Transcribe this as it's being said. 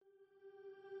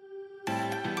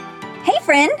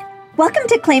friend. Welcome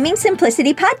to Claiming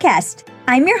Simplicity podcast.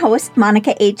 I'm your host,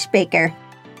 Monica H. Baker.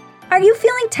 Are you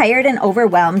feeling tired and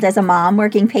overwhelmed as a mom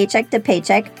working paycheck to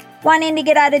paycheck, wanting to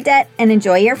get out of debt and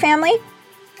enjoy your family?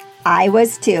 I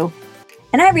was too.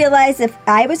 And I realized if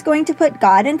I was going to put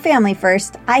God and family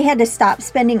first, I had to stop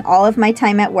spending all of my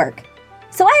time at work.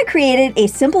 So I created a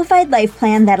simplified life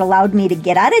plan that allowed me to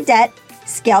get out of debt,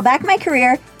 scale back my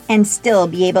career, and still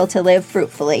be able to live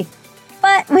fruitfully.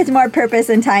 But with more purpose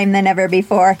and time than ever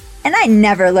before, and I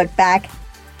never looked back.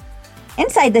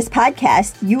 Inside this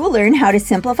podcast, you will learn how to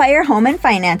simplify your home and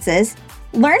finances,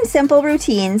 learn simple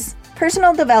routines,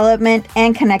 personal development,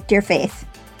 and connect your faith.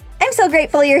 I'm so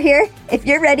grateful you're here. If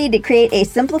you're ready to create a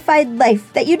simplified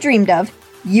life that you dreamed of,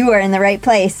 you are in the right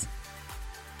place.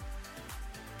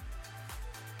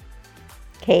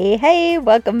 Hey,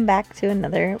 welcome back to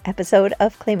another episode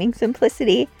of Claiming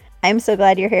Simplicity. I'm so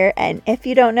glad you're here, and if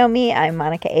you don't know me, I'm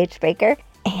Monica H. Baker,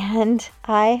 and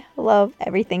I love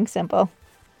everything simple.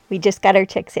 We just got our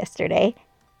chicks yesterday,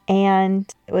 and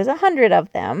it was 100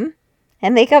 of them,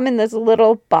 and they come in this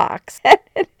little box. I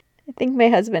think my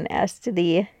husband asked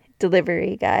the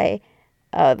delivery guy,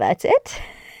 "Oh, that's it?"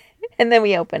 And then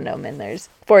we opened them, and there's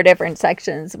 4 different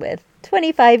sections with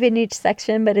 25 in each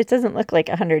section, but it doesn't look like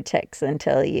 100 chicks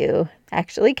until you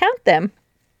actually count them.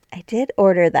 I did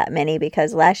order that many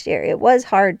because last year it was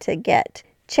hard to get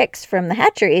chicks from the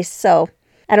hatcheries, so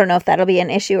I don't know if that'll be an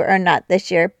issue or not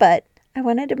this year, but I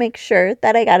wanted to make sure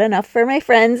that I got enough for my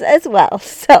friends as well,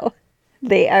 so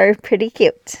they are pretty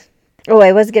cute. Oh,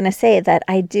 I was going to say that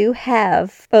I do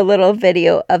have a little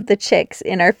video of the chicks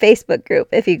in our Facebook group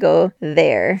if you go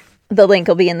there. The link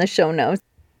will be in the show notes.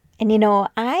 And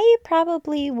I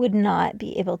probably would not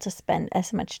be able to spend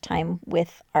as much time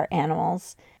with our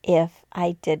animals if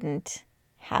I didn't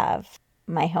have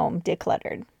my home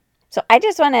decluttered. So I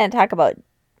just wanted to talk about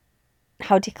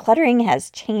how decluttering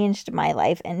has changed my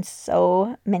life in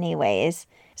so many ways.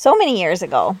 So many years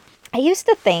ago, I used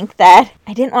to think that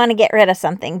I didn't want to get rid of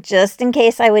something just in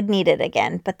case I would need it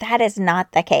again, but that is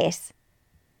not the case.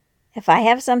 If I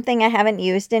have something I haven't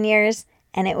used in years,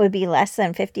 and it would be less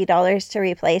than $50 to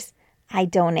replace, I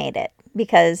donate it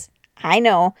because I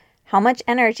know how much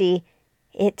energy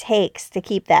it takes to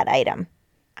keep that item.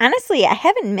 Honestly, I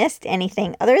haven't missed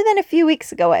anything other than a few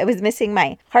weeks ago. I was missing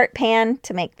my heart pan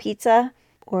to make pizza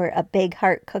or a big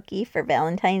heart cookie for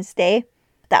Valentine's Day.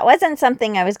 That wasn't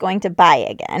something I was going to buy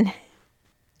again.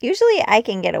 Usually I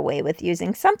can get away with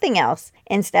using something else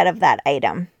instead of that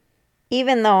item,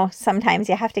 even though sometimes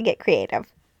you have to get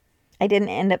creative. I didn't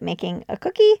end up making a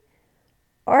cookie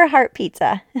or a heart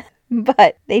pizza,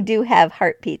 but they do have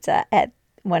heart pizza at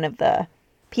one of the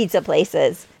pizza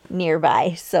places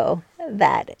nearby, so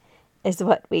that is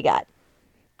what we got.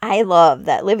 I love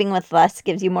that living with less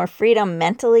gives you more freedom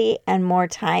mentally and more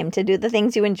time to do the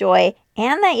things you enjoy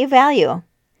and that you value.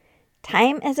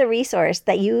 Time is a resource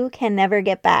that you can never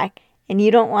get back, and you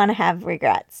don't want to have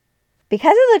regrets.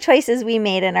 Because of the choices we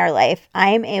made in our life, I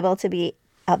am able to be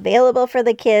available for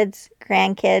the kids,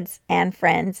 grandkids, and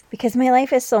friends because my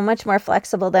life is so much more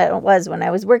flexible than it was when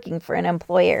I was working for an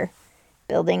employer,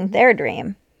 building their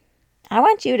dream. I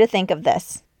want you to think of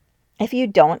this. If you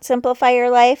don't simplify your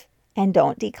life and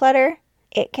don't declutter,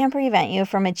 it can prevent you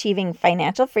from achieving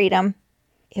financial freedom.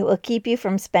 It will keep you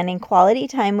from spending quality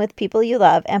time with people you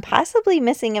love and possibly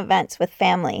missing events with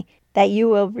family that you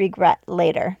will regret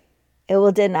later. It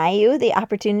will deny you the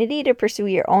opportunity to pursue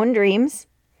your own dreams.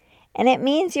 And it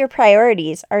means your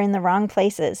priorities are in the wrong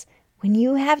places when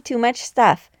you have too much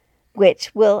stuff,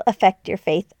 which will affect your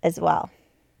faith as well.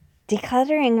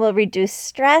 Decluttering will reduce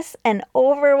stress and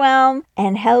overwhelm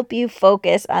and help you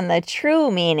focus on the true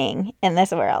meaning in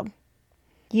this world.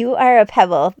 You are a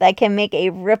pebble that can make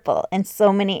a ripple in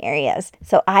so many areas.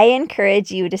 So I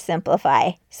encourage you to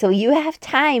simplify so you have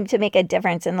time to make a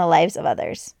difference in the lives of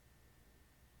others.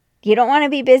 You don't want to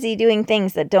be busy doing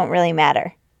things that don't really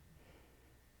matter.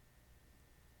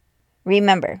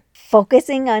 Remember,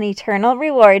 focusing on eternal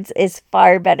rewards is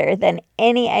far better than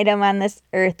any item on this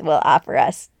earth will offer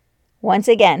us. Once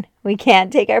again, we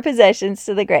can't take our possessions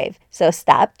to the grave, so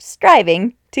stop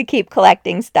striving to keep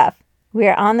collecting stuff. We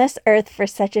are on this earth for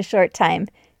such a short time.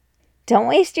 Don't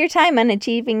waste your time on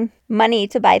achieving money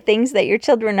to buy things that your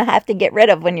children will have to get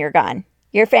rid of when you're gone.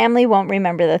 Your family won't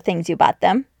remember the things you bought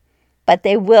them, but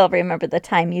they will remember the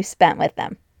time you spent with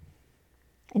them.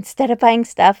 Instead of buying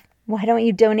stuff, why don't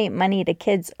you donate money to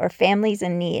kids or families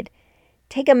in need?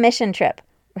 Take a mission trip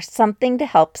or something to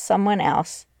help someone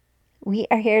else. We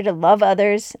are here to love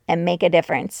others and make a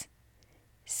difference.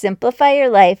 Simplify your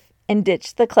life and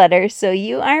ditch the clutter so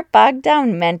you aren't bogged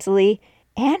down mentally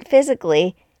and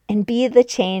physically and be the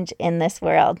change in this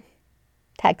world.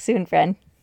 Talk soon, friend.